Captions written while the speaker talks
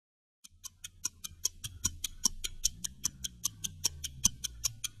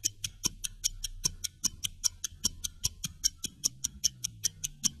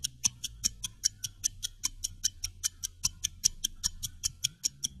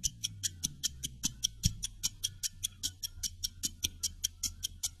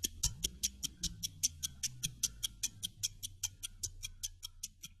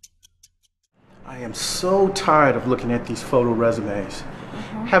so tired of looking at these photo resumes.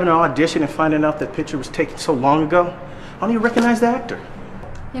 Having an audition and finding out that picture was taken so long ago, I don't even recognize the actor.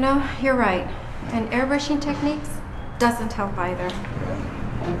 You know, you're right. And airbrushing techniques doesn't help either.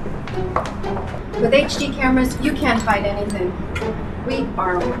 With HD cameras, you can't hide anything. We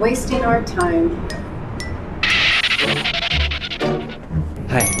are wasting our time.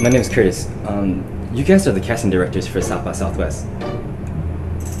 Hi, my name is Curtis. You guys are the casting directors for South by Southwest.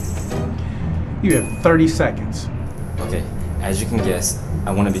 You have 30 seconds. Okay, as you can guess,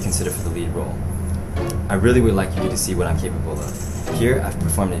 I want to be considered for the lead role. I really would like you to see what I'm capable of. Here, I've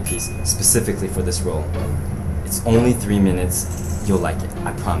performed a piece specifically for this role. It's only 3 minutes. You'll like it,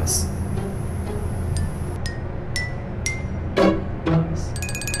 I promise.